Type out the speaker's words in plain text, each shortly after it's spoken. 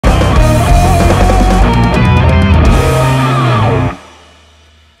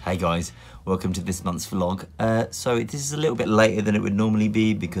guys, welcome to this month's vlog. So this is a little bit later than it would normally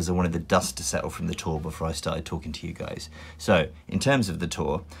be because I wanted the dust to settle from the tour before I started talking to you guys. So in terms of the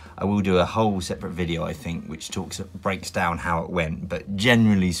tour, I will do a whole separate video, I think, which breaks down how it went, but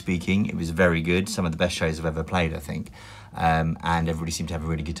generally speaking it was very good. Some of the best shows I've ever played, I think, and everybody seemed to have a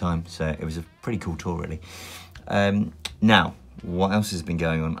really good time, so it was a pretty cool tour really. Now, what else has been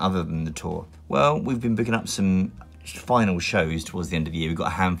going on other than the tour? Well, we've been booking up some final shows towards the end of the year. We've got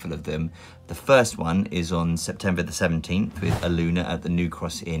a handful of them. The first one is on September the 17th with Aluna at the New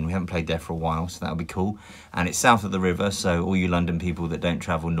Cross Inn. We haven't played there for a while, so that'll be cool. And it's south of the river, so all you London people that don't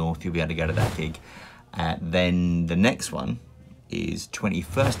travel north, you'll be able to go to that gig. Then the next one is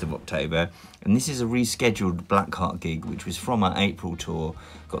 21st of October, and this is a rescheduled Blackheart gig, which was from our April tour,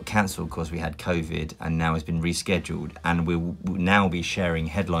 got cancelled because we had COVID, and now has been rescheduled, and we'll now be sharing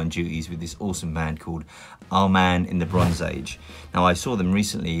headline duties with this awesome band called Our Man in the Bronze Age. Now, I saw them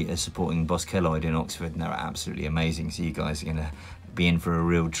recently supporting Boss Kelloyd in Oxford, and they're absolutely amazing, so you guys are going to be in for a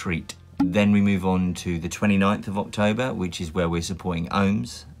real treat. Then we move on to the 29th of October, which is where we're supporting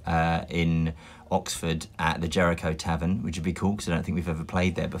Ohms in Oxford at the Jericho Tavern, which would be cool because I don't think we've ever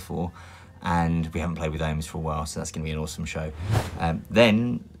played there before, and we haven't played with Ohms for a while, so that's going to be an awesome show.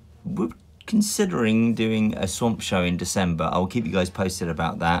 Then we're considering doing a Swamp show in December. I'll keep you guys posted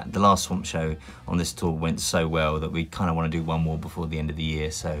about that. The last Swamp show on this tour went so well that we kind of want to do one more before the end of the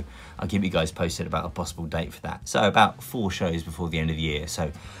year, so I'll keep you guys posted about a possible date for that. So about 4 shows before the end of the year, so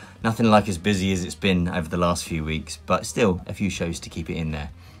nothing like as busy as it's been over the last few weeks, but still a few shows to keep it in there.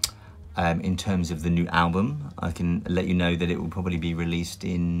 In terms of the new album, I can let you know that it will probably be released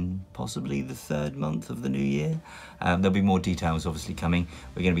in possibly the 3rd month of the new year. There'll be more details obviously coming.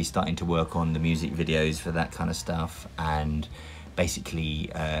 We're going to be starting to work on the music videos for that kind of stuff, and basically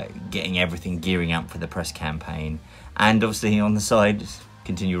getting everything gearing up for the press campaign, and obviously on the side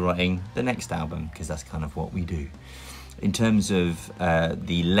continue writing the next album, because that's kind of what we do. In terms of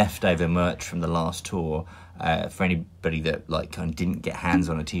the leftover merch from the last tour, for anybody that kind of didn't get hands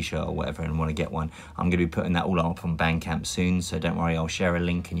on a t-shirt or whatever and want to get one, I'm going to be putting that all up on Bandcamp soon, so don't worry, I'll share a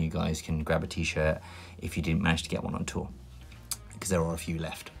link and you guys can grab a t-shirt if you didn't manage to get one on tour, because there are a few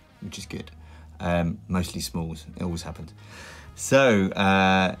left, which is good. Mostly smalls, it always happens. So,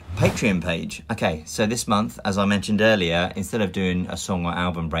 Patreon page. Okay, so this month, as I mentioned earlier, instead of doing a song or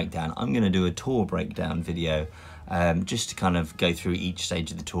album breakdown, I'm going to do a tour breakdown video, just to kind of go through each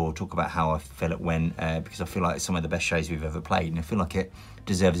stage of the tour, talk about how I feel it went, because I feel like it's some of the best shows we've ever played, and I feel like it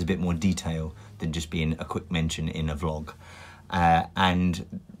deserves a bit more detail than just being a quick mention in a vlog.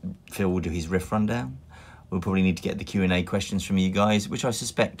 And Phil will do his riff rundown. We'll probably need to get the Q&A questions from you guys, which I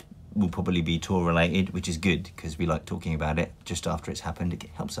suspect will probably be tour related, which is good because we like talking about it just after it's happened. It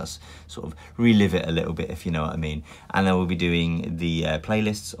helps us sort of relive it a little bit, if you know what I mean. And then we'll be doing the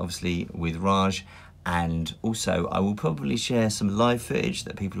playlists, obviously, with Raj. And also I will probably share some live footage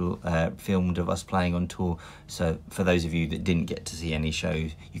that people filmed of us playing on tour, so for those of you that didn't get to see any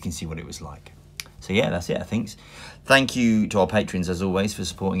shows, you can see what it was like. So yeah, that's it, I think. Thank you to our patrons as always for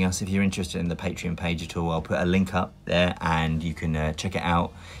supporting us. If you're interested in the Patreon page at all, I'll put a link up there and you can check it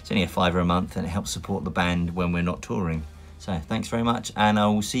out. It's only a £5 a month and it helps support the band when we're not touring. So thanks very much, and I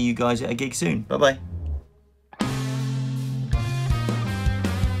will see you guys at a gig soon. Bye bye.